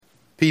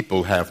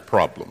People have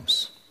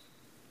problems.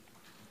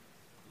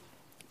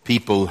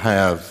 People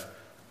have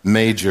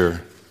major,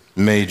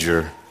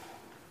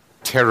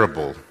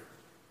 terrible,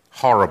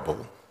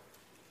 horrible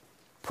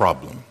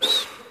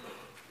problems.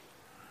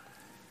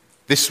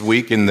 This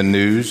week in the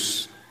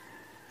news,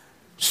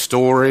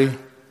 story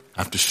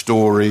after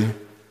story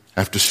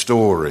after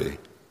story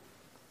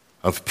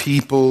of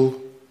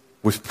people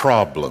with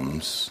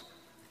problems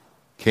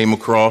came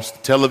across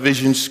the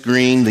television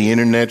screen, the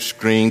internet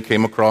screen,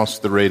 came across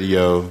the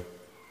radio.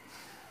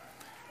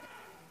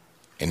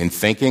 And in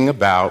thinking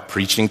about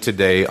preaching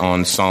today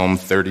on Psalm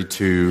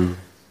 32,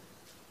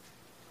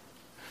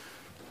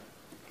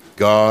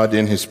 God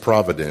in his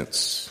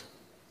providence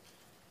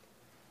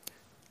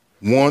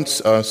wants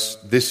us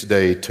this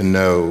day to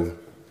know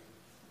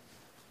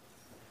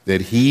that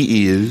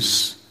he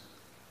is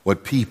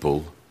what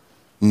people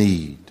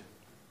need.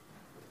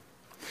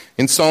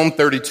 In Psalm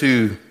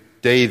 32,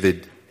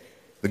 David,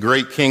 the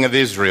great king of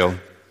Israel,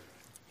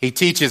 he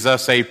teaches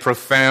us a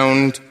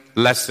profound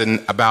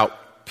lesson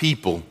about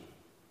people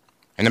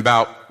and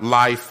about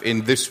life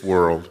in this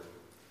world,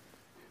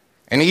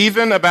 and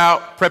even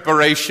about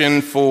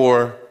preparation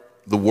for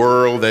the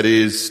world that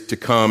is to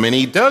come. And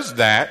he does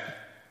that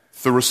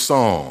through a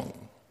song.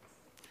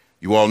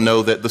 You all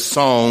know that the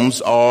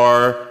Psalms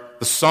are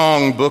the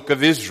song book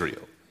of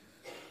Israel.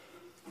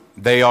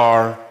 They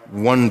are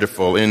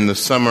wonderful. In the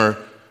summer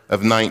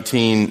of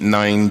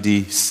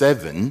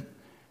 1997,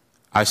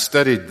 I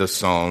studied the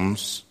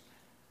Psalms,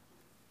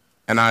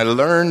 and I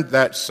learned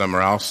that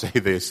summer, I'll say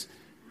this,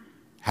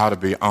 how to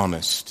be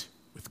honest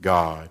with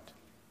God.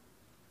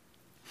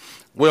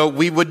 Well,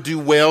 we would do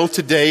well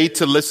today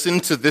to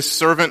listen to this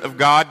servant of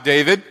God,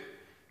 David,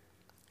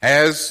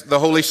 as the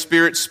Holy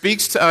Spirit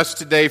speaks to us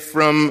today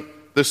from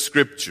the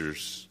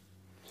Scriptures.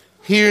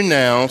 Hear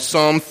now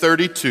Psalm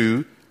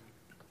 32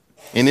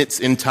 in its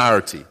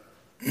entirety.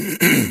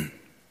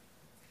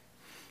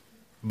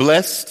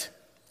 Blessed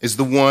is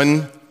the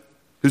one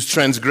whose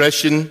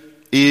transgression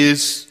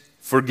is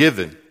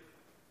forgiven.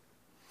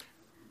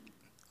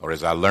 Or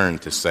as I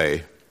learned to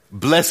say,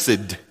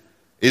 blessed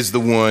is the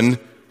one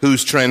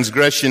whose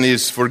transgression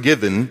is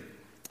forgiven,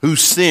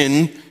 whose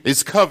sin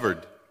is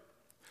covered.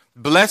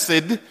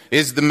 Blessed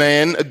is the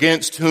man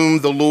against whom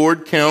the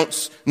Lord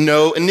counts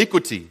no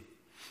iniquity,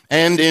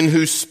 and in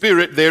whose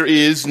spirit there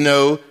is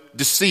no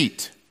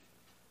deceit.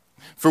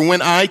 For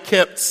when I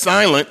kept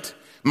silent,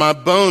 my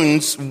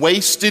bones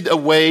wasted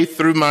away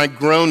through my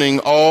groaning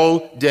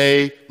all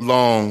day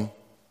long.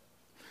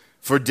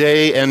 For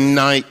day and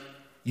night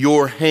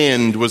your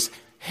hand was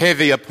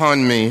heavy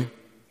upon me.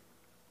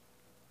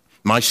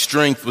 My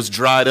strength was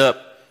dried up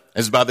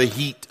as by the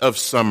heat of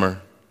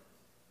summer.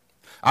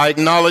 I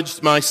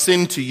acknowledged my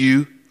sin to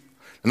you,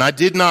 and I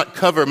did not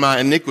cover my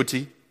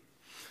iniquity.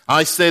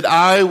 I said,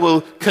 I will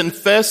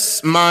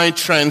confess my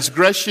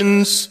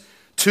transgressions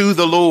to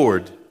the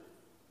Lord,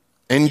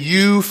 and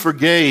you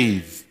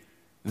forgave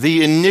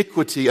the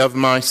iniquity of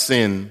my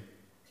sin.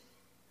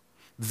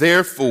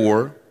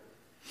 Therefore,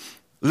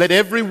 let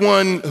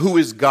everyone who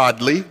is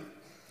godly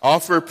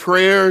offer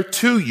prayer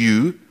to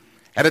you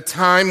at a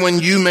time when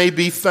you may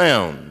be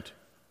found.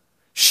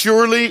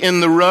 Surely in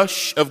the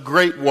rush of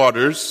great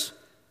waters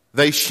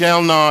they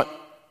shall not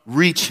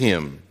reach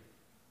him.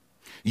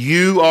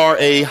 You are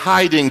a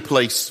hiding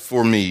place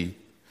for me.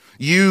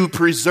 You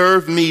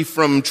preserve me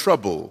from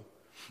trouble.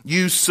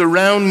 You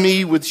surround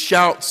me with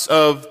shouts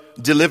of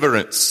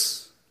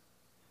deliverance.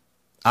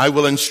 I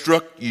will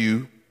instruct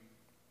you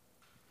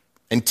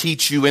and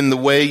teach you in the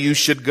way you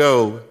should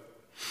go.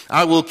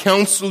 I will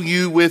counsel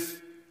you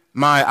with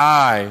my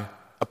eye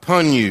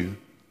upon you.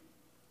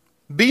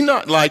 Be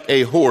not like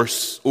a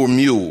horse or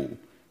mule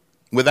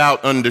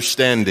without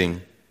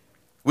understanding,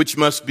 which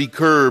must be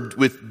curbed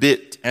with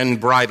bit and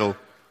bridle,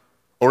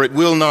 or it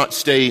will not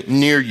stay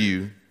near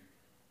you.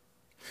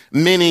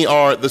 Many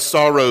are the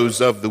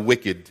sorrows of the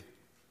wicked,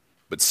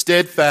 but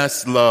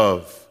steadfast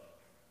love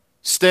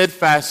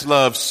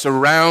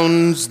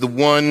surrounds the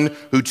one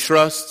who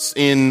trusts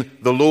in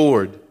the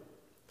Lord.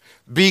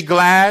 Be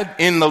glad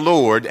in the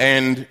Lord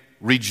and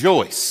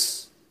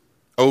rejoice,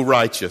 O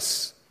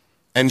righteous,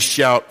 and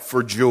shout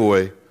for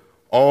joy,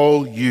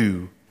 all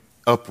you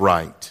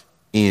upright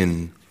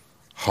in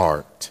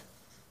heart.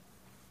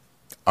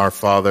 Our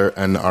Father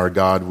and our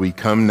God, we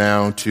come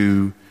now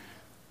to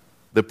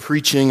the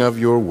preaching of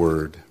your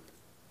word,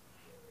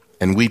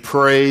 and we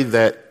pray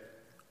that,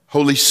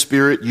 Holy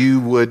Spirit, you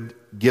would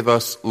give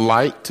us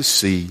light to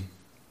see.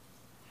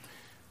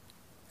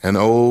 And,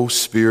 O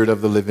Spirit of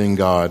the living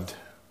God,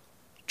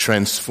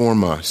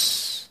 transform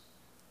us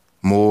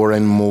more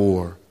and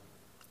more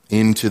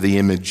into the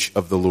image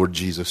of the Lord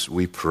Jesus,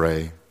 we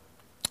pray.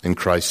 In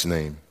Christ's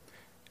name,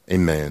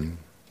 amen.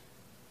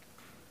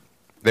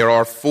 There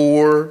are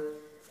four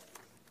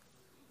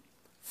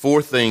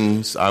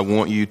things I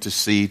want you to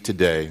see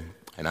today,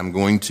 and I'm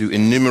going to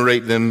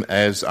enumerate them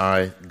as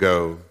I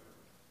go.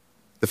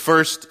 The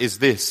first is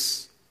this.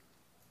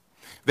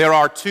 There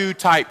are two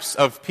types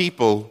of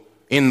people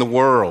in the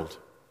world.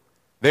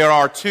 There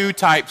are two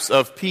types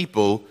of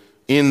people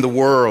in the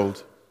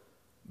world.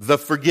 the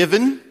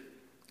forgiven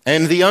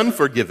and the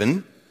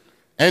unforgiven,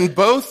 and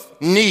both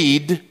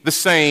need the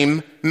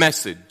same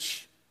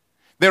message.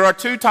 There are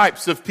two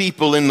types of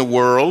people in the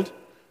world,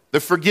 the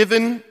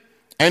forgiven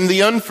and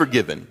the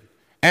unforgiven,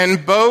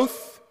 and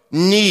both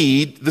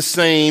need the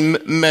same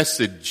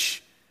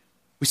message.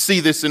 We see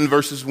this in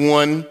verses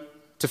 1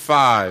 to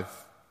 5.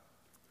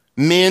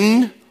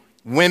 Men,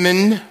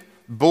 women,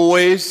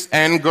 boys,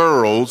 and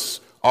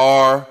girls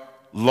are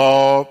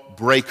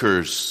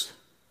lawbreakers.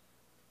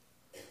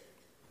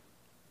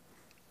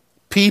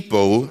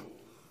 People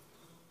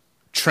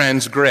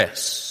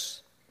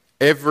transgress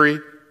every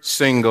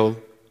single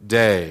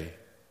day.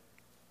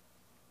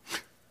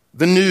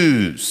 The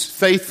news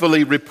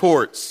faithfully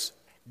reports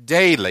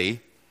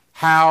daily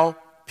how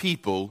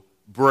people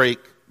break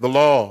the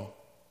law.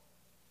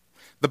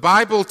 The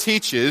Bible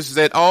teaches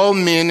that all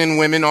men and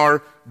women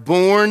are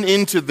born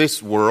into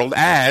this world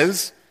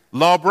as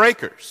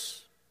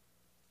lawbreakers.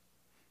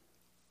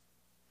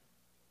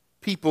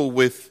 People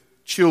with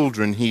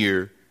children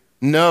here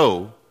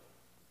know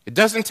it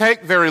doesn't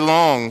take very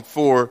long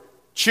for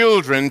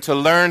children to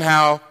learn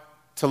how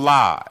to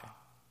lie,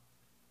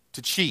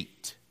 to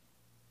cheat,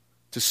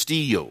 to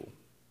steal.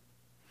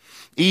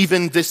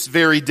 Even this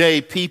very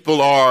day,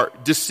 people are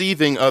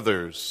deceiving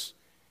others,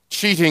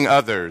 cheating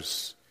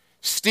others,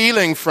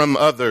 stealing from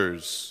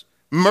others,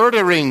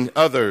 murdering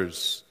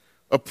others,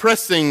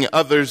 oppressing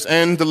others,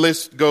 and the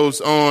list goes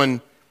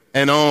on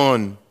and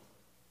on.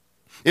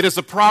 It is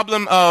a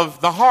problem of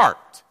the heart.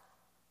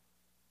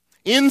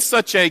 In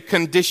such a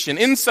condition,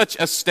 in such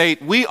a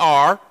state, we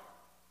are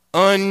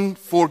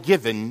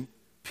unforgiven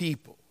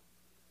people.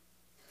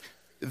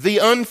 The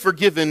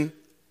unforgiven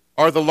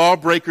are the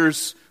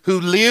lawbreakers who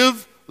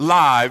live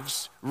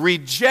lives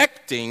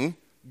rejecting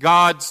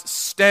God's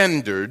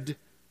standard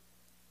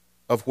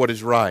of what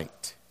is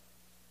right.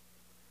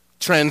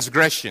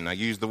 Transgression, I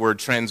use the word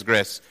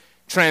transgress.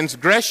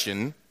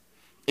 Transgression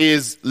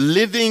is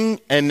living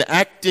and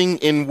acting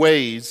in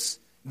ways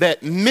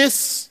that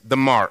miss the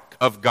mark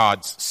of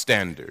God's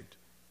standard.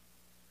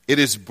 It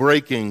is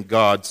breaking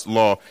God's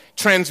law.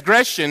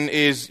 Transgression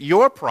is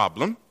your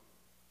problem,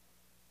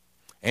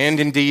 and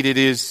indeed it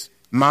is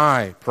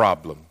my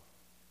problem.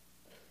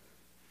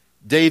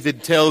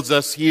 David tells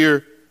us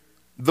here,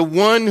 the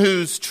one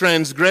whose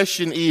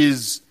transgression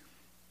is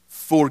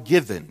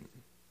forgiven,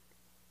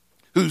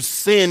 whose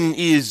sin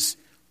is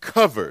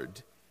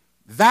covered,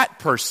 that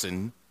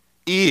person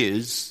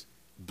is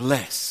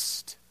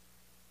blessed.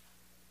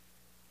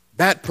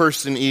 That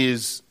person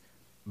is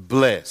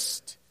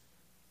blessed.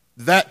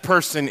 That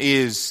person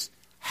is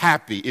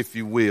happy, if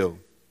you will.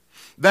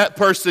 That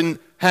person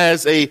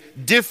has a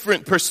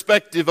different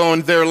perspective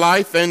on their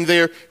life and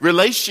their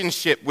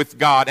relationship with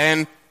God.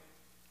 And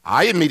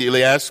I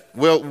immediately ask,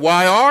 well,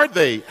 why are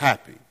they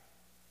happy?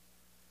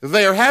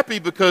 They are happy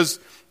because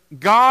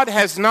God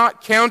has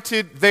not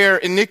counted their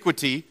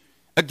iniquity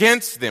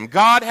against them.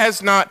 God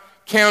has not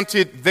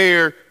counted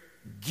their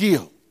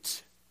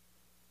guilt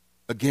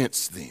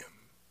against them.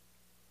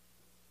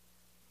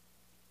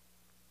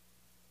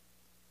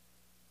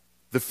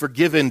 The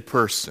forgiven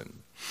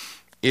person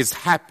is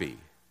happy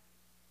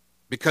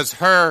because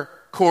her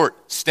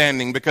court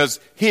standing, because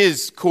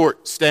his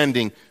court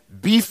standing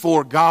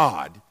before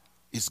God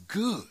is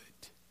good.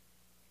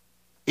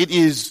 It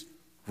is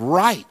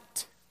right.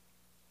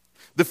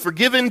 The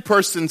forgiven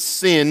person's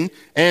sin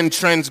and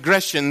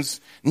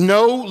transgressions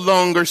no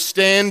longer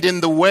stand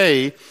in the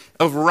way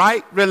of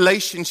right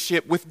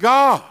relationship with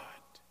God.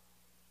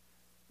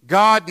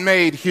 God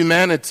made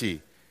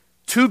humanity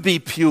to be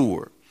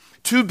pure,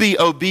 to be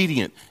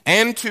obedient,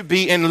 and to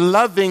be in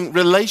loving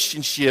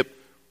relationship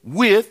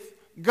with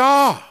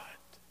God.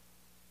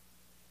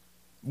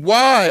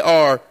 Why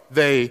are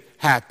they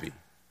happy?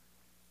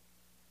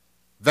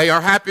 They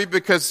are happy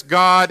because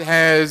God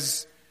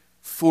has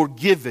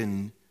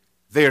forgiven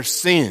their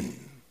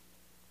sin.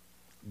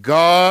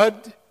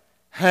 God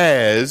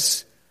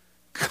has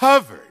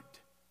covered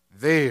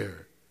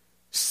their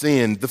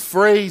sin. The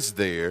phrase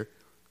there,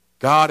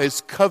 God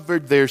has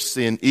covered their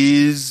sin,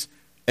 is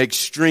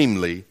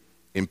extremely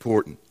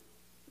important.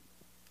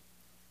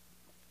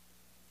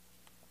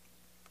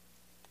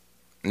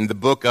 In the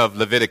book of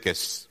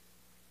Leviticus,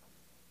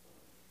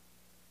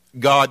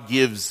 God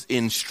gives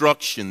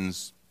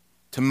instructions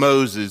to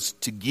Moses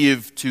to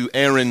give to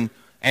Aaron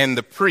and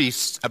the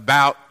priests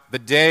about the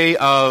Day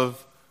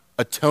of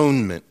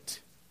Atonement.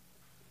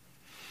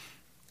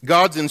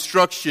 God's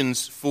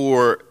instructions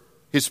for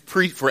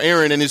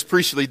Aaron and his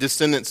priestly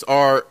descendants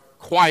are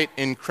quite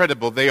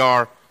incredible. They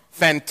are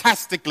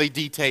fantastically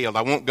detailed.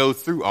 I won't go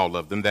through all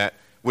of them. That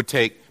would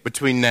take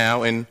between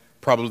now and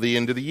probably the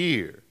end of the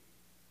year.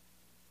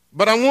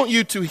 But I want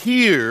you to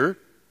hear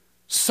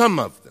some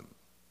of them.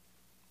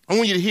 I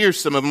want you to hear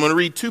some of them. I'm going to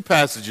read two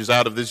passages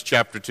out of this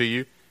chapter to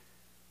you.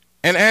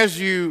 And as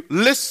you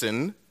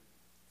listen,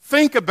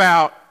 think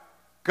about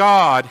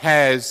God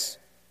has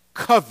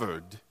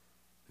covered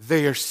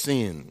their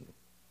sin.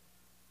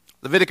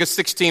 Leviticus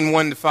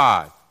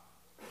 16:1-5.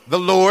 The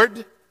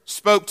Lord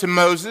spoke to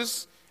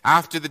Moses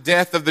after the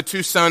death of the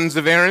two sons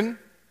of Aaron.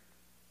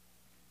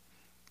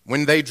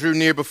 When they drew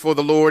near before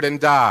the Lord and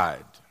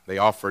died, they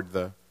offered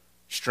the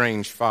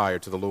strange fire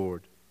to the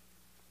Lord.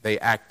 They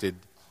acted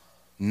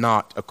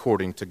not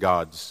according to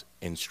God's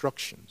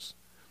instructions.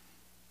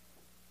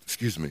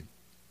 Excuse me.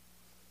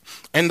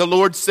 And the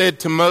Lord said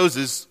to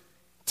Moses,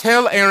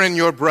 "Tell Aaron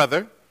your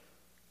brother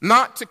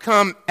not to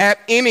come at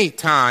any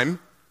time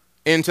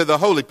into the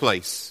holy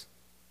place,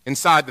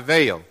 inside the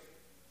veil,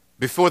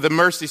 before the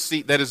mercy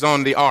seat that is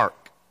on the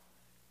ark."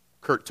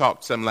 Kurt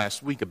talked some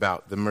last week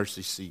about the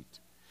mercy seat.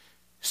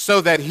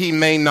 "So that he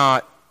may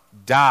not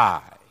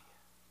die.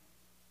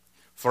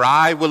 For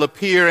I will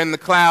appear in the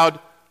cloud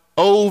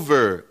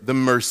over the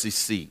mercy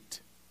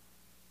seat.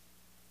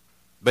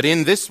 But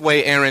in this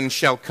way Aaron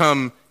shall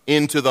come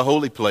into the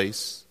holy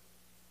place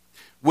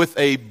with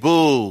a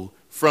bull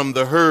from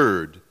the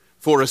herd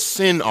for a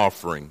sin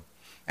offering,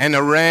 and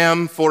a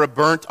ram for a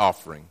burnt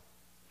offering.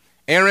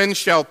 Aaron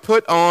shall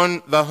put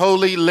on the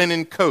holy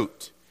linen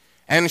coat,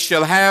 and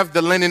shall have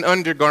the linen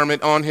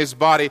undergarment on his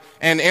body,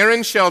 and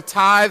Aaron shall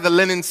tie the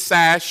linen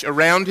sash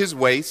around his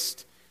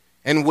waist,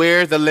 and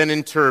wear the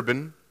linen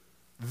turban.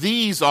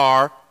 These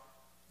are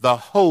the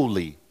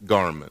holy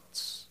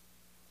garments.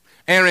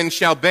 Aaron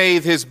shall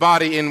bathe his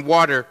body in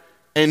water,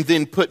 and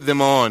then put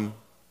them on.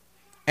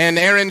 And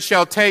Aaron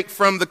shall take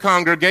from the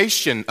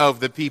congregation of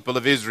the people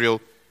of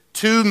Israel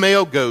 2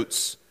 male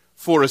goats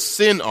for a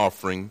sin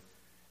offering,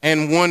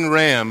 and 1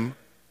 ram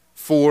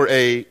for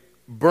a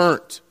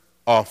burnt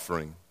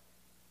offering."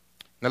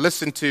 Now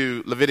listen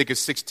to Leviticus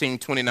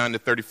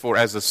 16:29-34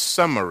 as a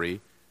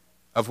summary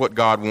of what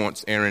God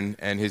wants Aaron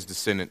and his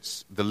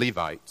descendants, the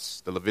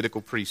Levites, the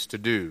Levitical priests, to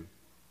do.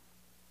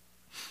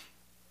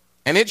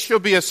 "And it shall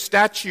be a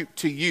statute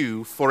to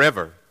you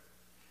forever,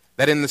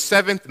 that in the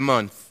 7th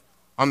month,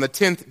 on the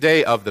 10th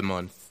day of the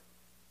month,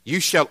 you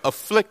shall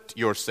afflict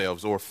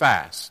yourselves," or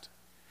fast,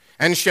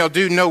 "and shall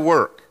do no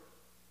work,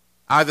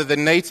 either the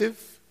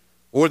native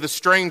or the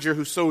stranger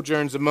who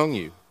sojourns among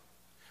you.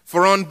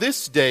 For on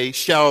this day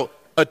shall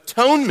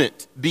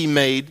atonement be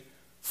made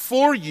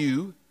for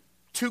you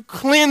to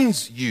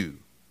cleanse you.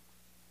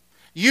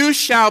 You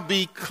shall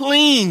be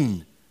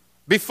clean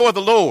before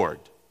the Lord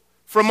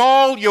from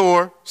all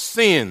your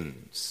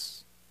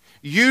sins.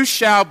 You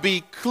shall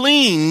be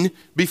clean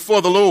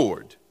before the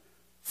Lord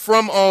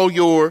from all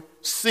your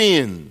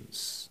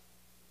sins."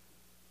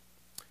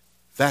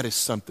 That is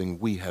something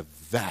we have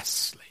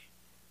vastly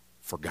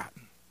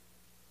forgotten.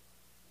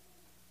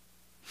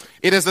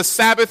 "It is a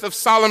Sabbath of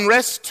solemn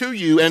rest to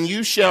you, and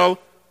you shall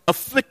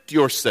afflict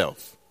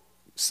yourselves.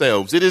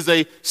 It is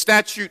a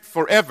statute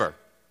forever.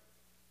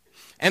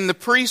 And the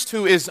priest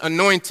who is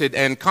anointed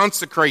and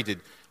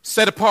consecrated,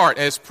 set apart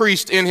as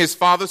priest in his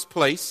father's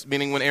place,"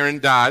 meaning when Aaron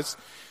dies,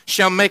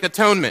 "shall make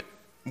atonement,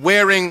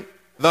 wearing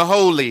the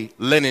holy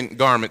linen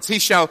garments. He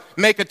shall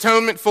make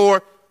atonement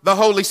for the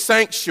holy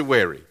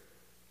sanctuary.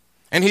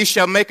 And he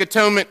shall make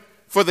atonement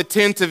for the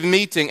tent of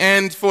meeting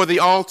and for the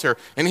altar.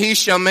 And he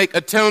shall make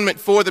atonement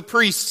for the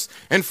priests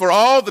and for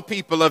all the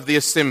people of the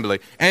assembly.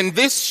 And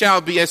this shall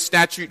be a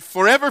statute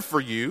forever for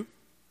you,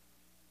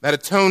 that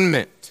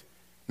atonement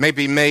may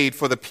be made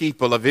for the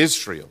people of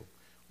Israel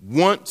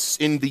once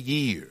in the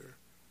year,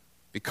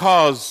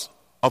 because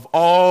of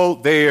all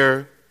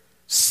their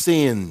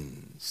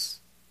sins."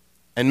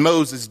 And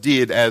Moses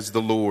did as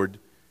the Lord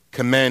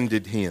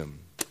commanded him.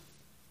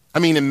 I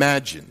mean,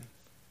 imagine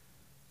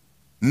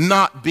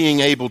not being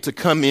able to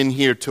come in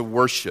here to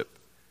worship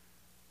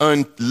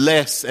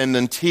unless and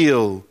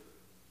until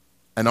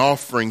an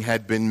offering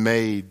had been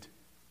made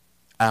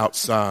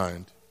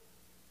outside.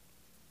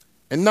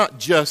 And not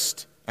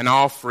just an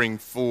offering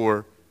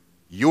for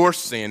your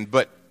sin,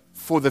 but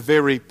for the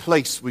very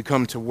place we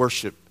come to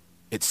worship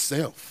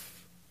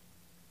itself.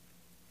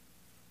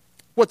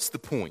 What's the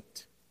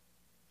point?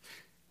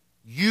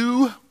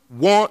 You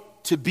want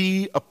to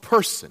be a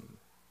person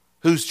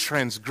whose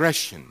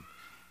transgression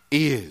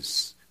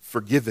is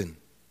forgiven.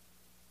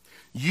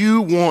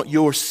 You want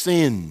your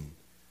sin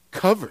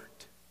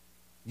covered.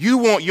 You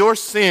want your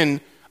sin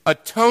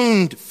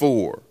atoned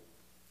for.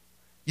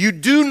 You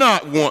do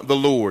not want the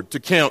Lord to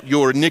count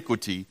your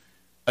iniquity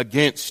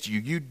against you.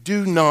 You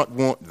do not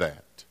want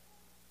that.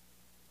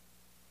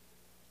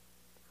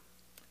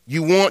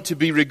 You want to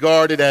be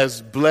regarded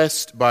as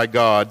blessed by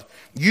God.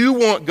 You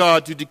want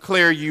God to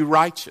declare you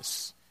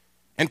righteous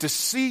and to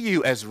see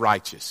you as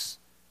righteous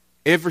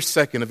every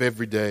second of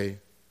every day.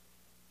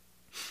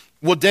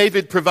 Well,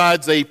 David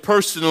provides a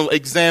personal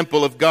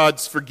example of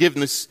God's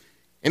forgiveness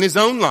in his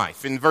own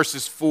life in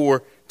verses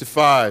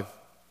 4-5.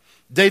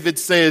 David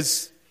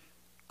says,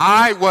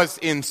 "I was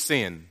in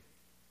sin.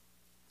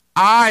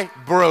 I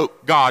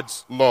broke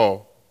God's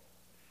law.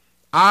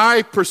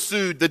 I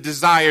pursued the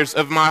desires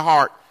of my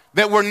heart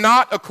that were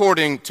not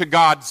according to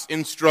God's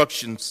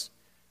instructions.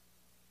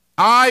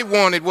 I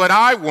wanted what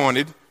I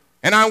wanted,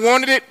 and I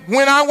wanted it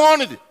when I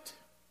wanted it.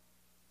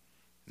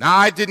 Now,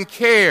 I didn't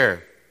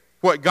care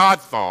what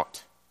God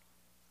thought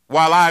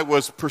while I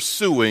was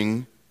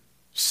pursuing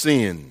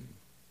sin.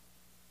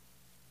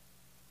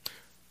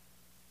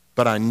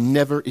 But I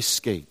never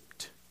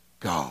escaped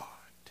God.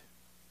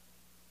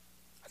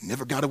 I I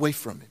never got away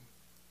from him.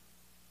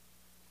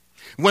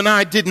 When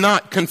I did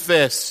not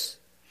confess,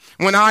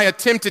 when I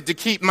attempted to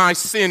keep my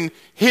sin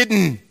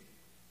hidden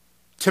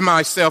to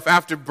myself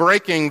after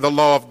breaking the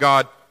law of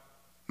God,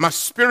 my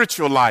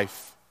spiritual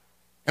life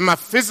and my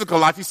physical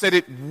life, he said,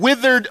 it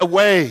withered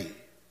away.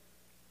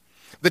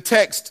 The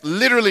text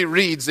literally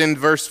reads in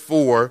verse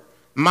 4,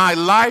 my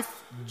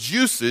life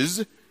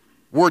juices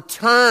were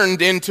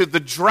turned into the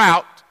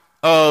drought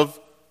of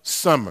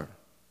summer.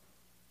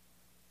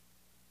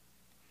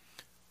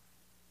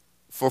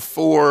 For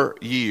 4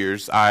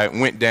 years, I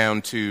went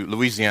down to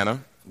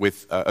Louisiana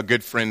with a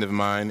good friend of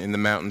mine in the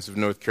mountains of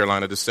North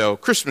Carolina to sell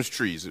Christmas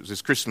trees. It was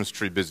his Christmas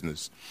tree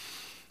business.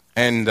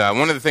 And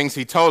one of the things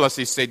he told us,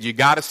 he said, you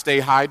got to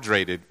stay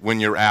hydrated when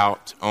you're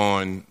out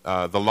on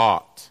the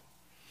lot.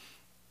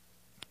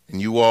 And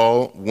you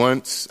all,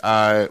 once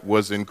I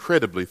was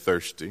incredibly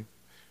thirsty,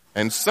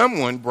 and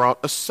someone brought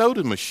a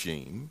soda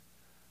machine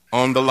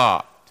on the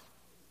lot.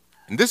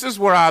 And this is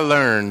where I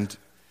learned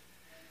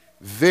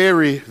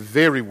very,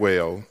 very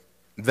well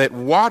that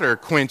water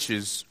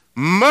quenches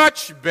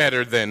much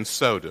better than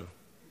soda.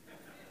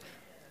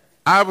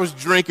 I was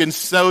drinking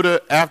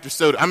soda after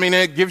soda. I mean,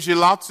 it gives you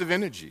lots of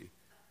energy.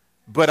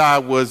 But I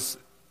was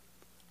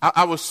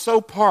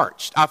so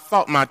parched, I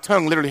thought my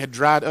tongue literally had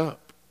dried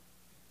up.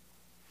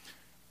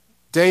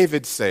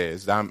 David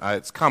says,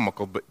 it's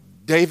comical, but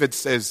David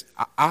says,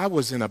 I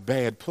was in a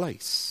bad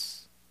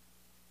place.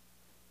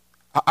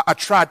 I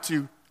tried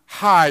to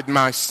hide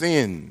my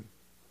sin,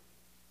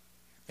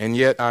 and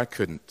yet I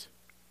couldn't.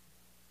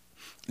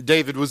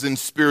 David was in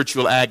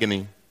spiritual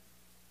agony.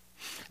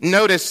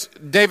 Notice,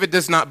 David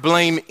does not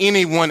blame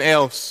anyone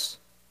else.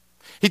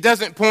 He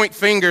doesn't point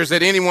fingers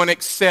at anyone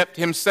except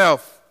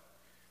himself.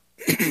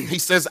 He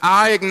says,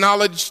 I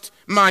acknowledged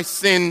my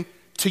sin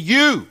to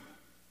you.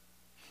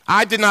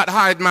 I did not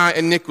hide my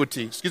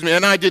iniquity,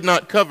 and I did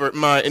not cover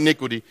my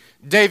iniquity.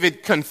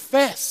 David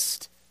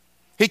confessed.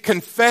 He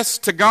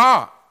confessed to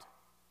God.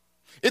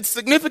 It's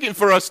significant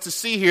for us to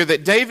see here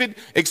that David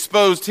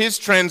exposed his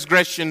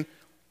transgression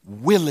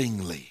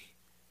willingly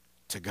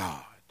to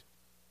God.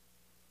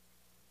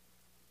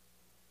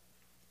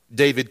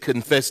 David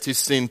confessed his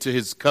sin to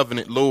his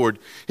covenant Lord.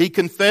 He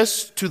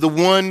confessed to the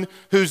one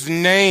whose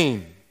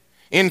name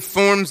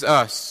informs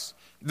us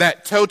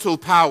that total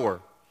power,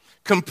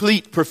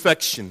 complete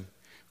perfection,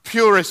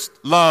 purest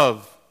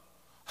love,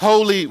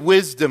 holy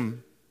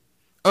wisdom,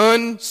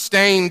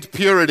 unstained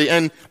purity,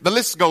 and the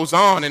list goes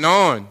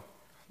on,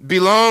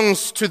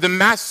 belongs to the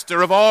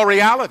master of all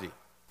reality,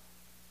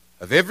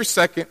 of every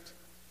second,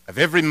 of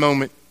every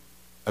moment,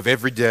 of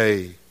every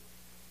day.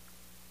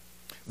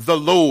 The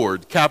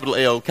Lord, capital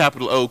L,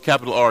 capital O,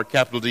 capital R,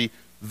 capital D,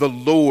 the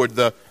Lord,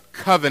 the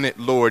covenant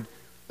Lord,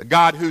 the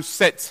God who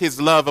sets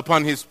his love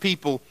upon his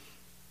people,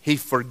 he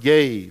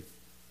forgave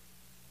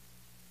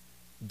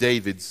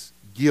David's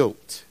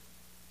guilt.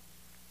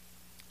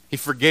 He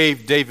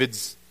forgave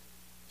David's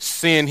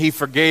sin. He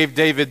forgave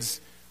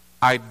David's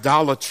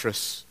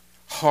idolatrous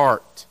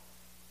heart.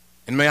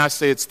 And may I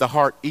say, it's the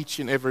heart each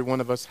and every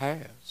one of us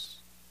has.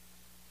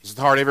 It's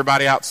the heart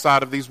everybody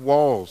outside of these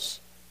walls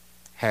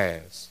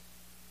has.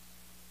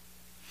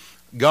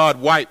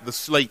 God wiped the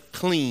slate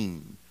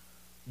clean.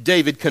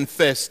 David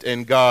confessed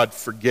and God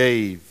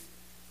forgave.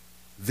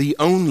 The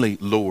only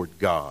Lord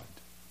God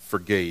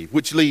forgave.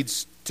 Which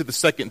leads to the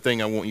second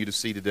thing I want you to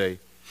see today.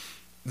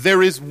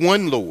 There is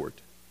one Lord.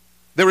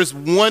 There is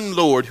one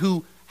Lord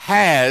who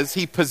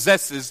he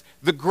possesses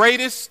the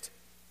greatest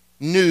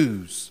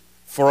news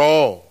for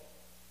all.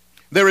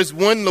 There is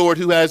one Lord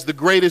who has the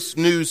greatest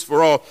news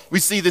for all. We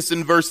see this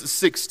in verses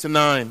 6 to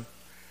 9.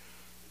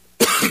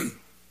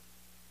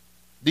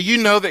 Do you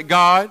know that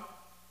God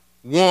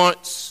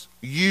wants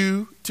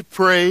you to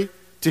pray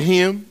to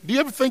him? Do you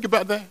ever think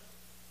about that?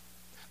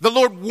 The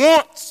Lord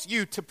wants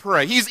you to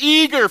pray. He's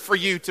eager for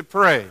you to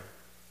pray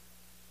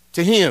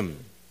to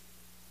him.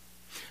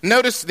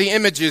 Notice the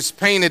images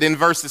painted in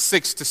verses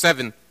 6 to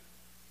 7.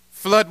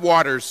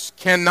 Floodwaters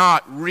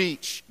cannot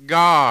reach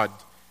God.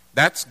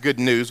 That's good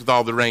news with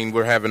all the rain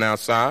we're having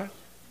outside.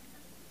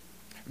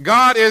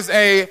 God is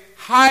a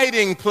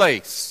hiding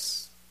place.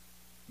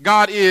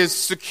 God is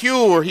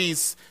secure.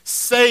 He's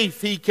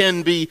safe. He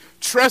can be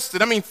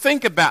trusted. I mean,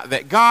 think about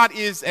that. God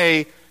is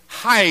a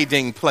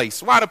hiding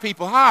place. Why do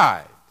people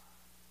hide?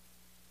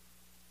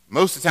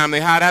 Most of the time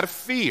they hide out of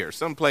fear.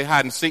 Some play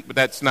hide and seek, but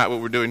that's not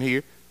what we're doing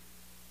here.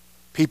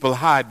 People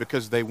hide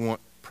because they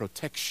want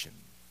protection.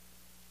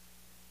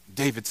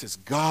 David says,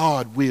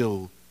 God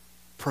will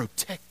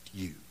protect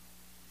you.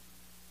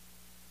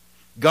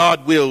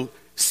 God will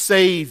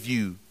save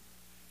you.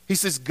 He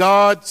says,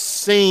 God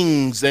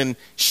sings and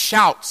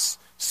shouts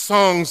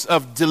songs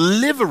of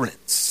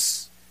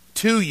deliverance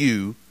to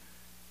you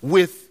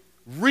with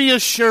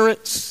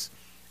reassurance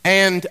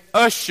and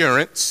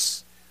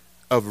assurance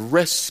of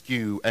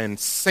rescue and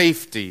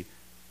safety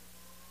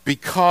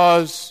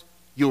because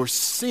your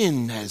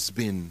sin has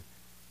been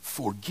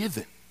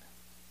forgiven.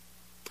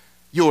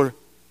 Your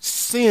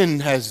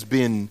sin has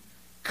been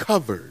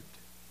covered.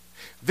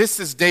 This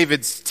is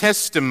David's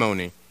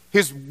testimony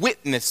his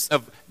witness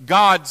of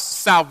God's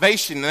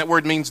salvation. And that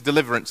word means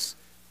deliverance.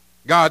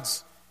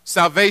 God's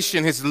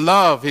salvation, his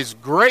love, his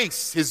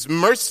grace, his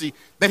mercy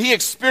that he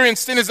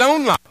experienced in his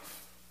own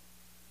life.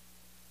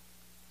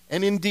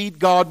 And indeed,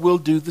 God will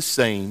do the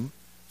same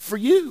for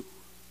you.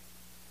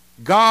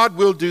 God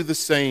will do the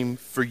same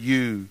for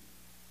you.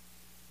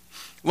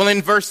 Well,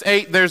 in verse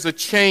 8, there's a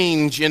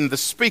change in the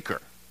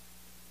speaker.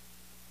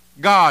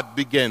 God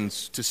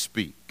begins to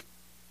speak.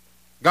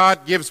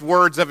 God gives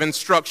words of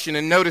instruction,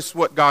 and notice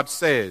what God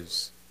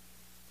says.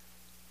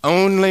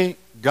 Only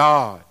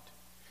God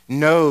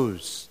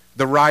knows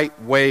the right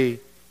way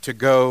to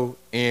go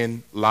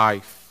in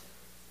life.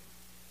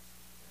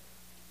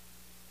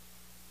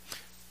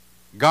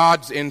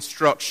 God's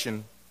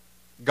instruction,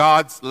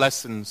 God's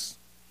lessons,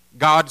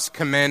 God's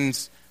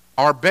commands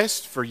are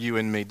best for you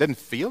and me. Doesn't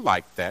feel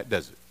like that,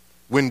 does it?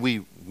 When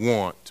we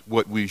want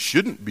what we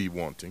shouldn't be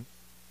wanting.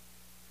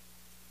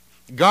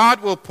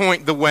 God will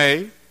point the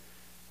way.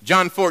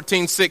 John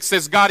 14:6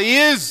 says God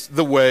is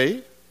the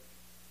way.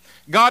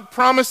 God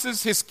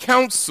promises his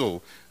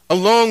counsel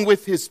along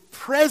with his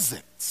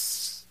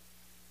presence.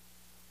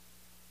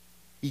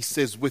 He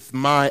says, with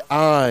my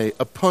eye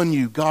upon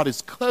you, God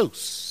is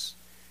close.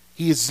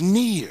 He is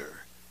near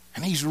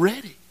and he's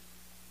ready.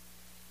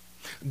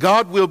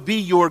 God will be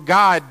your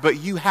guide, but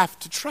you have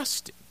to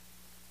trust him.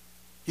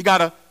 You got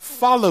to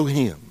follow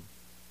him.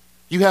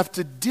 You have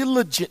to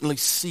diligently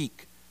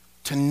seek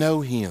to know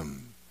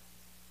him,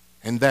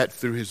 and that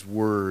through his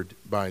word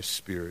by his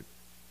Spirit.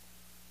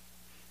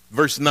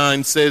 Verse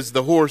 9 says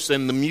the horse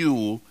and the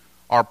mule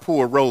are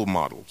poor role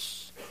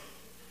models.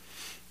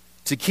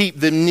 To keep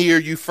them near,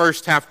 you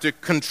first have to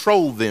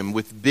control them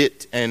with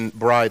bit and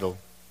bridle.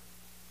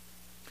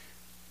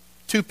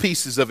 Two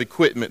pieces of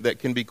equipment that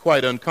can be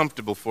quite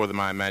uncomfortable for them,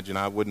 I imagine.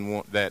 I wouldn't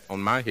want that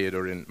on my head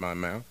or in my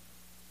mouth.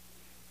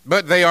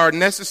 But they are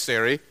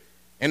necessary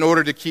in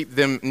order to keep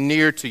them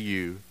near to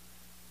you,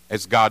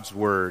 as God's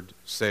word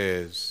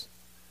says.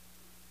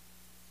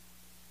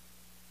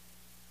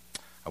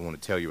 I want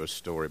to tell you a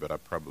story, but I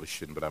probably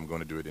shouldn't, but I'm going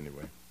to do it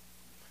anyway.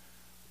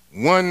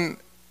 One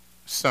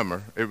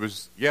summer, it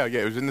was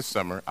in the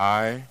summer,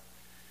 I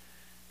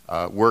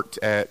worked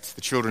at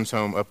the children's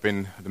home up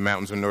in the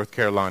mountains of North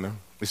Carolina.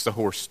 It's a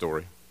horse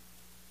story.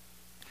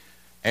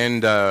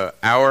 And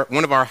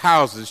one of our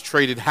houses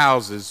traded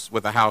houses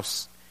with a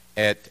house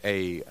at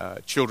a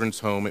children's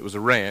home. It was a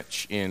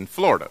ranch in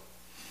Florida.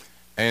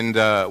 And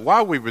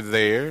while we were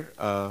there,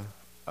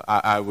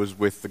 I was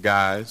with the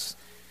guys.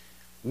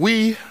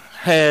 We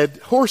had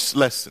horse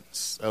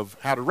lessons of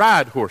how to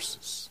ride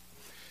horses.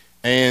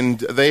 And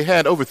they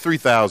had over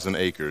 3,000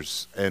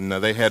 acres. And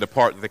they had a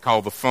part that they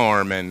called the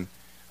farm. And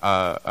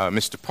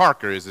Mr.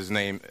 Parker is his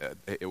name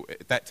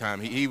at that time.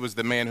 He was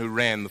the man who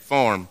ran the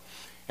farm.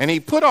 And he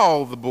put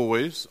all the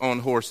boys on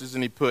horses,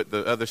 and he put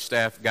the other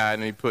staff guy,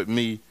 and he put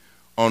me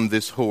on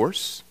this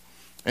horse.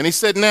 And he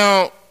said,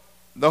 now,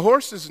 the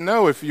horses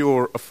know if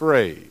you're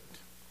afraid.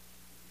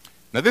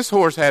 Now, this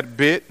horse had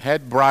bit,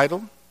 had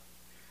bridle.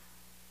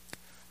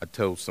 I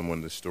told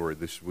someone this story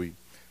this week.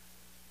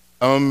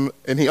 And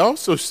he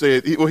also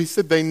said, he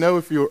said they know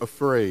if you're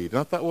afraid. And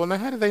I thought, well, now,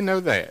 how do they know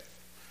that?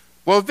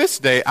 Well, this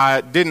day,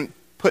 I didn't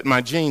put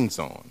my jeans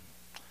on.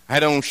 I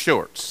had on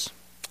shorts.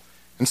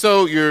 And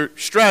so you're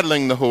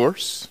straddling the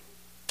horse,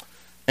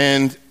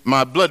 and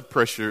my blood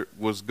pressure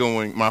was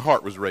going, my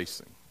heart was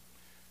racing.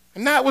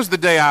 And that was the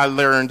day I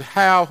learned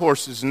how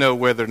horses know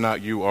whether or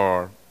not you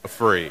are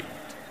afraid.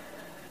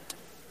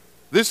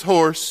 This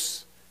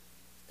horse,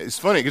 it's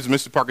funny because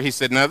Mr. Parker, he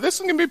said, now this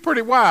is going to be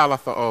pretty wild. I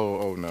thought,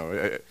 oh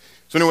no.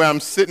 So anyway, I'm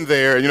sitting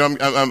there,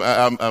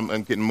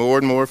 I'm getting more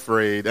and more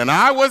afraid. And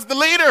I was the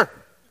leader.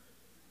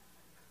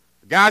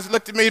 The guys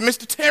looked at me,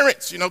 Mr.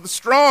 Terrence, the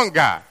strong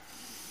guy.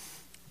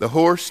 The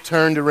horse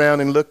turned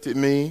around and looked at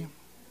me.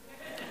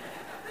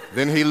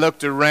 Then he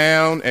looked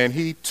around and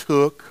he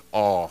took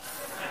off.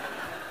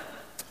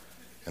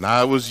 And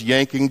I was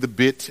yanking the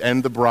bit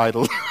and the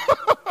bridle.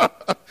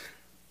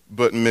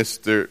 But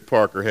Mr.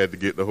 Parker had to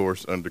get the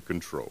horse under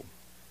control.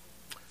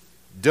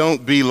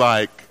 Don't be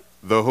like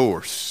the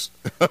horse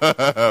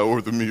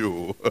or the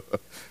mule.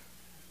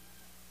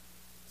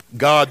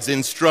 God's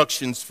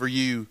instructions for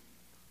you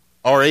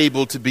are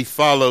able to be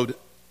followed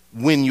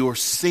when your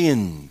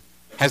sin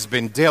has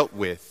been dealt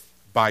with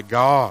by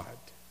God.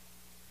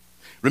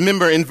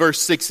 Remember in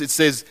verse 6 it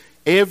says,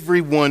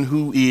 everyone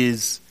who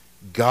is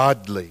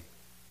godly.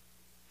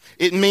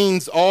 It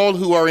means all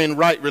who are in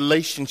right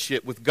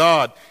relationship with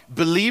God.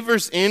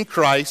 Believers in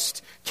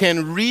Christ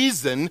can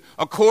reason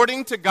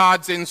according to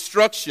God's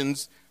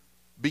instructions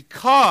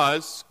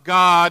because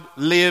God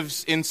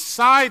lives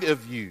inside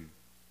of you.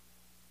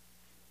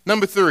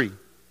 Number 3,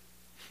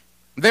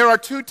 there are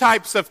two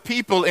types of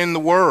people in the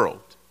world.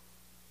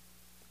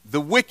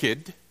 The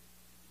wicked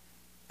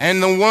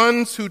and the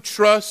ones who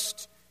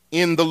trust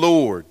in the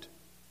Lord.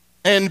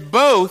 And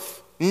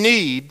both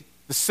need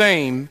the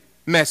same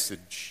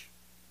message.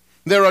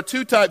 There are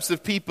two types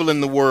of people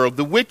in the world,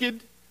 the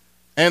wicked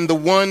and the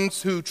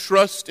ones who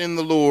trust in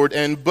the Lord,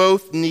 and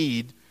both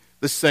need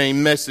the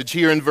same message.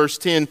 Here in verse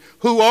 10,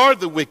 who are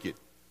the wicked?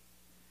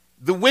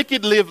 The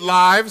wicked live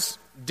lives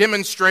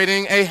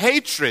demonstrating a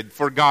hatred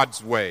for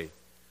God's way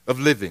of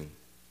living.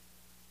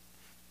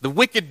 The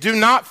wicked do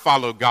not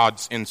follow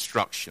God's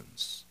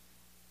instructions.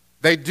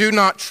 They do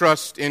not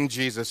trust in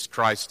Jesus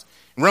Christ.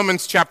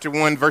 Romans chapter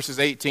 1, verses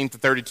 18 to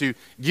 32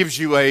 gives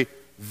you a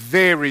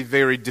very,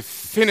 very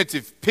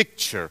definitive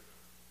picture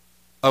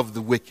of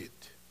the wicked.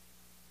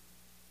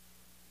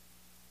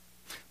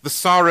 The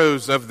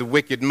sorrows of the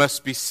wicked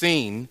must be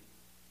seen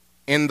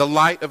in the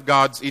light of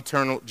God's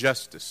eternal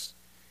justice.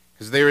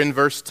 Because there in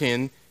verse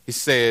 10, he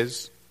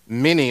says,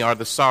 many are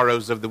the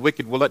sorrows of the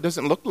wicked. Well, it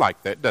doesn't look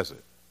like that, does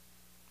it?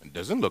 It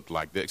doesn't look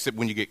like that, except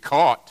when you get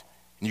caught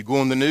and you go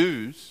on the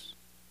news.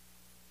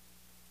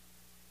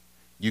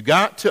 You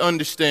got to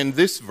understand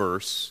this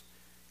verse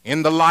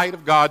in the light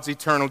of God's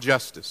eternal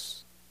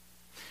justice.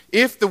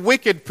 If the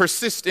wicked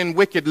persist in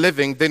wicked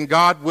living, then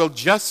God will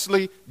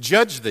justly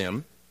judge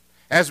them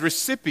as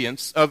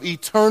recipients of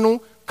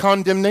eternal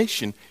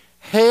condemnation.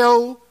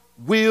 Hell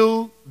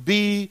will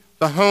be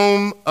the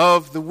home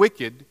of the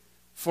wicked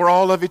for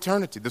all of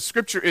eternity. The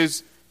scripture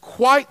is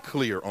quite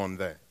clear on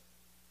that.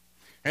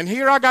 And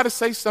here I got to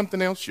say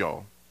something else,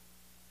 y'all.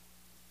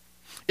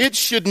 It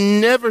should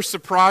never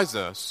surprise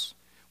us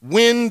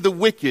when the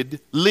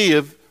wicked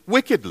live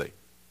wickedly.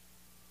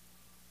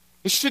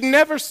 It should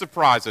never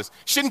surprise us.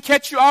 It shouldn't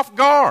catch you off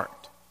guard.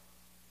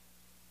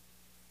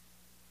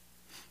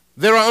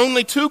 There are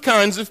only two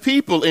kinds of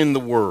people in the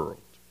world: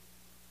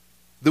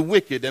 the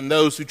wicked and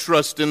those who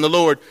trust in the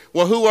Lord.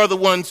 Well, who are the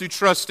ones who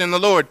trust in the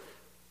Lord?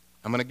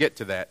 I'm going to get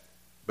to that.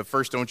 But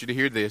first, I want you to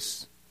hear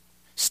this.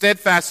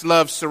 Steadfast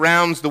love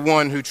surrounds the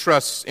one who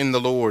trusts in the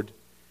Lord.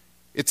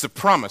 It's a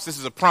promise. This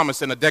is a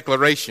promise and a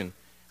declaration,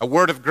 a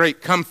word of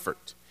great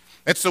comfort.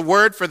 It's a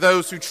word for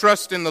those who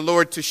trust in the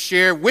Lord to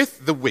share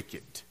with the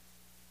wicked.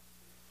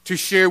 To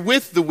share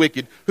with the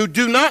wicked who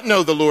do not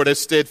know the Lord as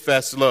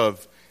steadfast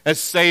love, as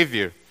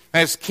Savior,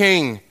 as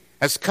King,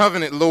 as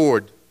covenant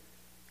Lord.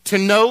 To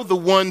know the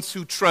ones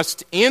who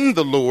trust in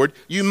the Lord,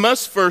 you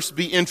must first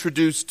be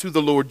introduced to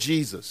the Lord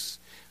Jesus.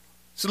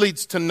 This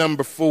leads to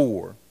number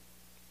 4.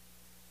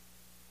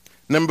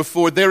 Number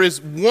 4, there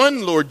is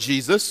one Lord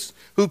Jesus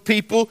who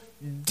people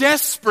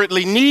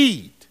desperately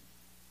need.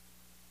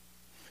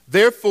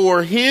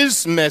 Therefore,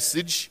 his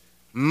message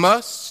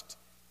must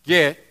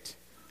get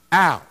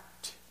out.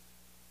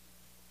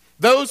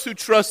 Those who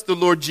trust the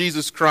Lord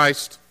Jesus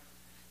Christ,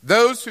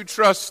 those who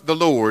trust the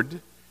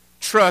Lord,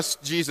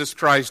 trust Jesus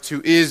Christ,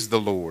 who is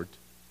the Lord.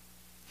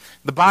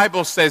 The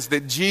Bible says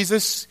that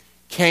Jesus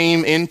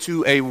came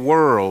into a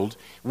world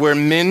where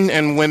men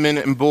and women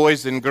and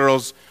boys and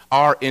girls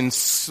are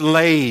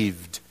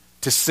enslaved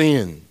to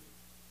sin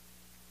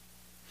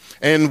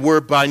and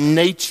were by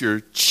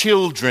nature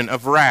children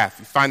of wrath.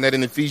 You find that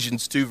in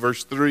Ephesians 2,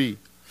 verse 3.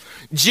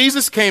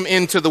 Jesus came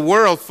into the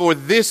world for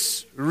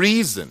this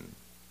reason.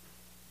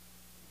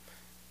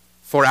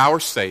 For our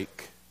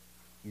sake,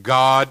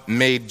 God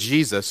made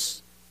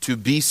Jesus to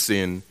be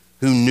sin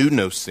who knew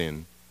no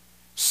sin,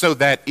 so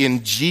that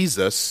in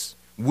Jesus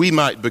we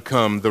might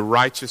become the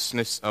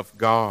righteousness of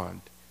God.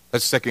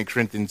 That's 2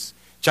 Corinthians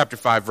chapter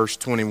 5, verse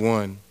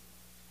 21.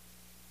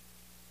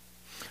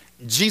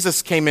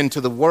 Jesus came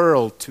into the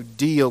world to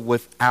deal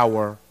with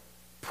our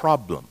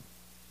problem.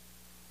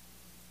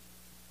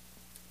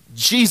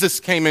 Jesus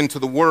came into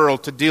the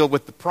world to deal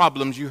with the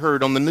problems you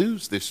heard on the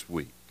news this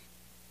week.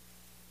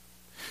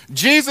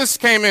 Jesus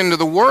came into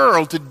the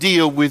world to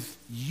deal with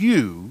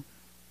you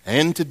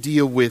and to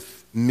deal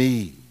with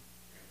me.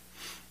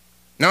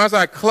 Now, as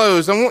I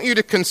close, I want you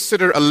to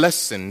consider a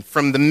lesson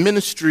from the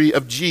ministry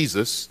of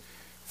Jesus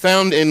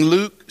found in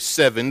Luke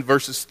 7,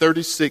 verses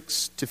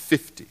 36 to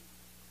 50.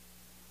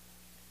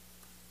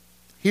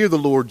 Hear the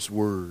Lord's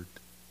word.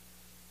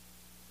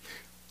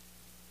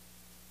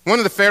 One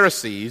of the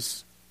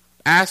Pharisees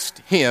asked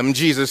him,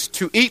 Jesus,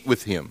 to eat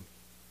with him.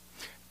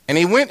 And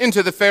he went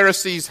into the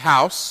Pharisee's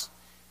house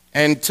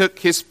and took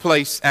his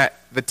place at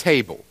the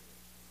table.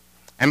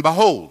 And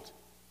behold,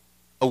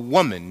 a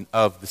woman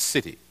of the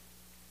city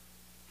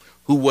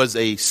who was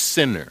a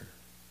sinner,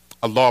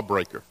 a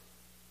lawbreaker.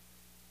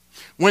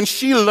 When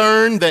she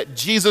learned that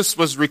Jesus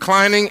was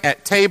reclining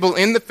at table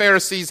in the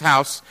Pharisee's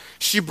house,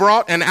 she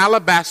brought an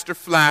alabaster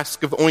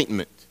flask of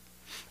ointment,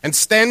 and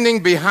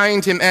standing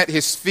behind him at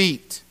his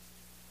feet,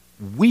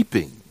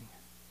 weeping.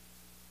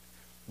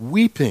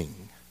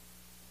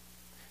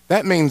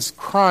 That means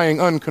crying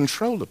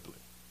uncontrollably.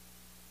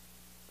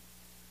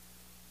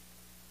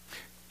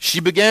 She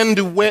began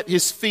to wet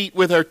his feet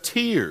with her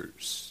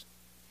tears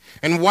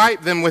and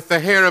wiped them with the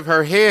hair of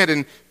her head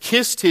and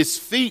kissed his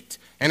feet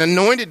and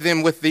anointed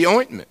them with the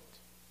ointment.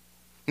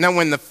 Now,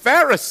 when the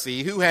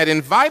Pharisee who had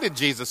invited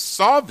Jesus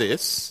saw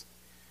this,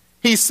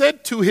 he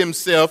said to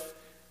himself,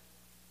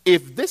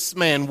 if this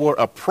man were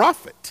a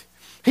prophet,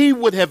 he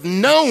would have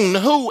known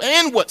who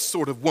and what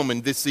sort of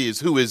woman this is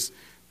who is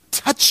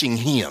touching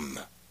him.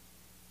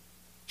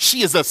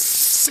 She is a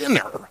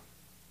sinner.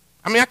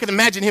 I mean, I can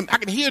imagine him. I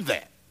can hear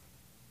that.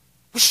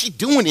 What's she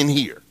doing in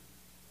here?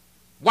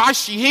 Why is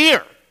she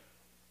here?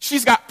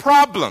 She's got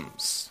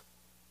problems.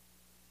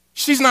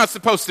 She's not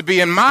supposed to be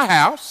in my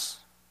house.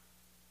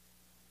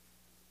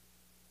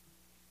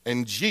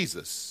 And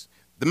Jesus,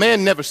 the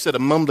man never said a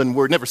mumbling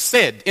word, never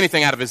said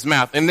anything out of his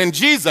mouth. And then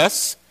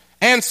Jesus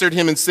answered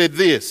him and said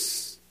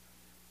this,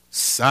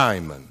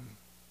 Simon,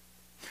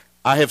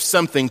 I have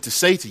something to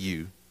say to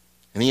you.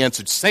 And he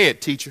answered, say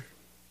it, teacher.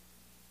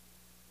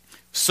 A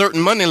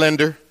certain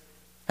moneylender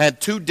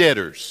had two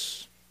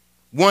debtors.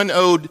 One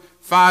owed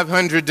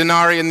 500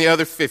 denarii and the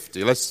other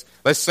 50. Let's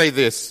say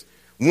this.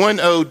 One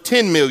owed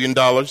 $10 million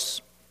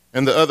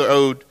and the other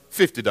owed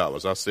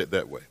 $50. I'll say it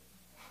that way.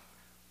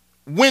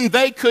 When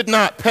they could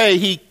not pay,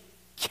 he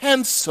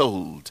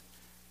canceled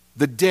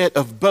the debt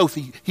of both.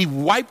 He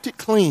wiped it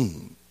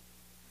clean.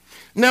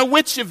 Now,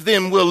 which of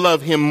them will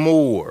love him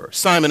more?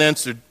 Simon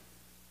answered,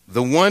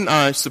 the one,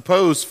 I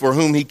suppose, for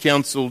whom he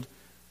canceled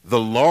the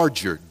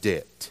larger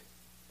debt.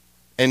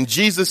 And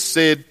Jesus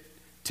said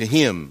to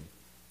him,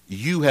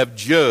 you have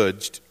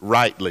judged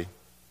rightly.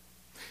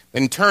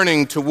 Then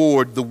turning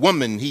toward the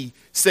woman, he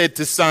said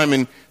to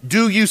Simon,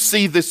 do you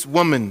see this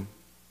woman?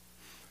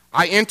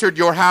 I entered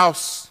your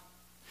house.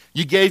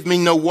 You gave me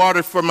no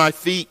water for my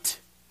feet,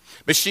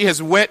 but she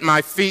has wet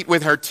my feet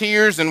with her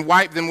tears and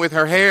wiped them with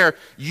her hair.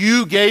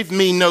 You gave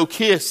me no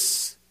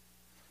kiss,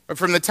 but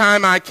from the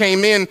time I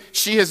came in,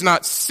 she has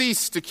not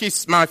ceased to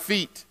kiss my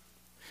feet.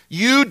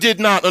 You did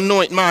not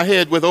anoint my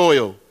head with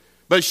oil,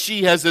 but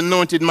she has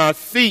anointed my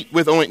feet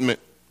with ointment.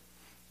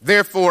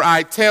 Therefore,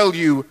 I tell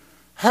you,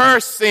 her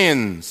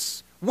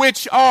sins,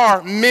 which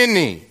are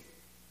many,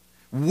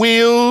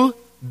 will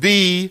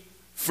be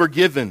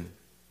forgiven.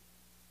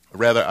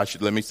 Rather,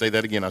 let me say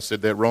that again. I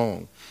said that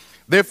wrong.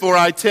 Therefore,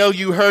 I tell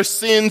you, her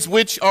sins,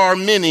 which are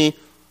many,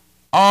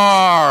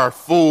 are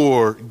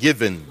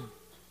forgiven.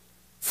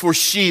 For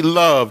she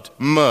loved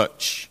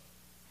much.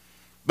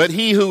 But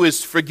he who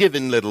is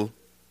forgiven little,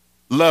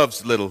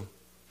 loves little.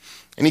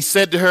 And he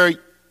said to her,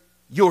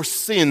 your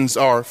sins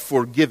are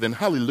forgiven.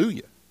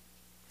 Hallelujah.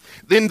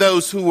 Then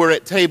those who were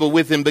at table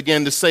with him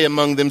began to say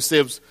among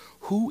themselves,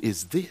 who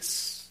is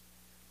this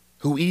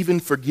who even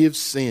forgives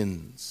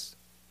sins?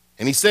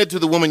 And he said to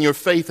the woman, your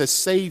faith has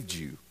saved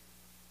you.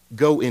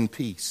 Go in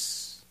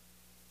peace.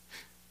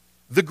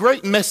 The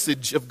great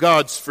message of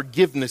God's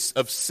forgiveness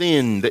of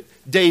sin that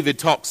David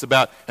talks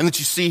about and that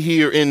you see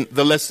here in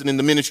the lesson in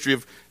the ministry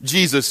of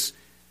Jesus,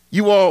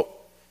 we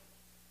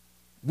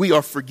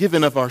are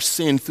forgiven of our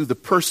sin through the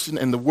person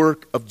and the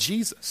work of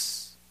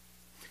Jesus.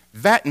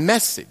 That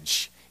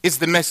message is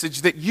the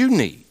message that you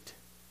need,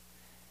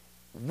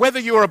 whether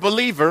you're a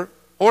believer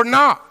or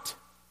not.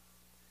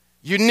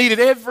 You need it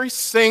every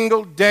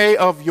single day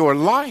of your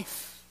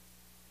life.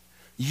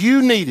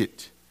 You need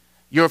it.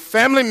 Your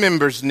family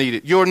members need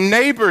it. Your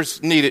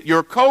neighbors need it.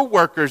 Your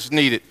co-workers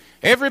need it.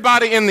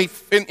 Everybody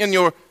in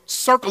your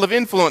circle of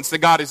influence that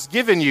God has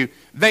given you,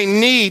 they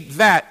need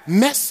that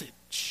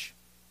message.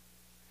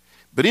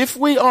 But if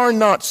we are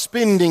not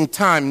spending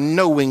time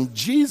knowing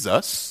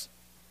Jesus,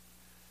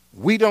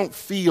 we don't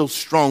feel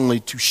strongly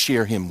to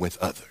share him with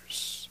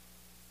others.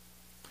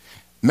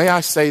 May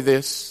I say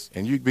this,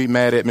 and you'd be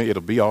mad at me,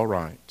 it'll be all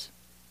right.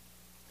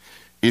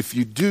 If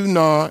you do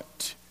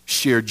not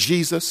share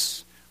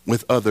Jesus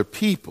with other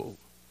people,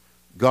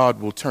 God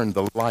will turn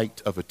the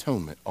light of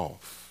atonement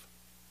off.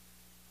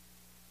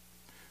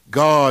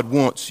 God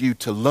wants you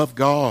to love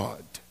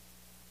God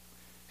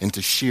and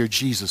to share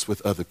Jesus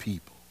with other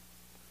people.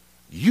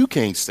 You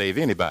can't save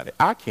anybody.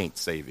 I can't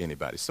save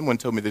anybody. Someone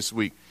told me this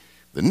week,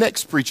 the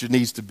next preacher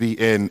needs to be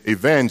an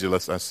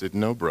evangelist. I said,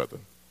 no, brother.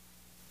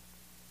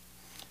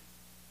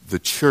 The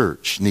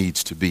church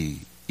needs to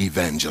be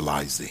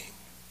evangelizing.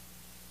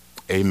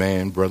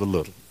 Amen, Brother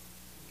Little.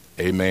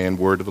 Amen,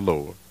 word of the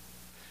Lord.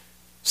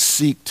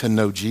 Seek to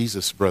know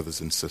Jesus, brothers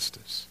and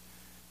sisters,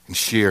 and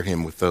share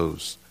him with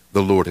those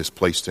the Lord has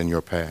placed in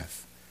your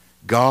path.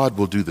 God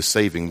will do the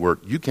saving work.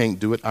 You can't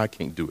do it, I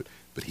can't do it,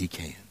 but he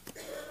can.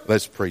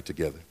 Let's pray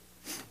together.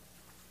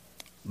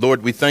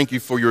 Lord, we thank you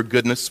for your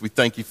goodness. We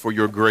thank you for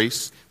your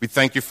grace. We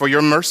thank you for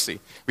your mercy.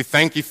 We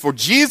thank you for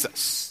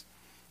Jesus.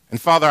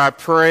 And Father, I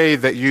pray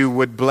that you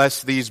would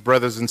bless these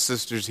brothers and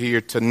sisters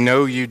here to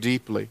know you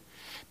deeply,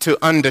 to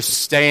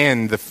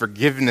understand the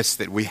forgiveness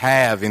that we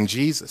have in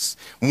Jesus.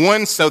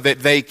 One, so that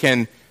they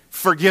can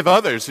forgive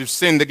others who've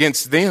sinned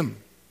against them.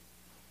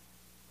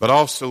 But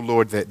also,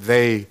 Lord, that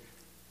they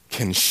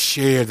can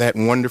share that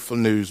wonderful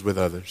news with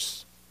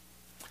others.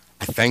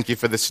 I thank you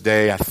for this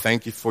day. I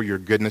thank you for your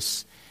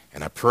goodness.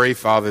 And I pray,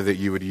 Father, that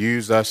you would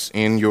use us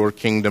in your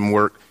kingdom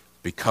work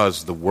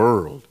because the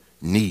world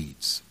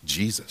needs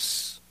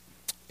Jesus.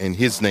 In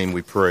his name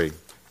we pray.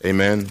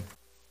 Amen.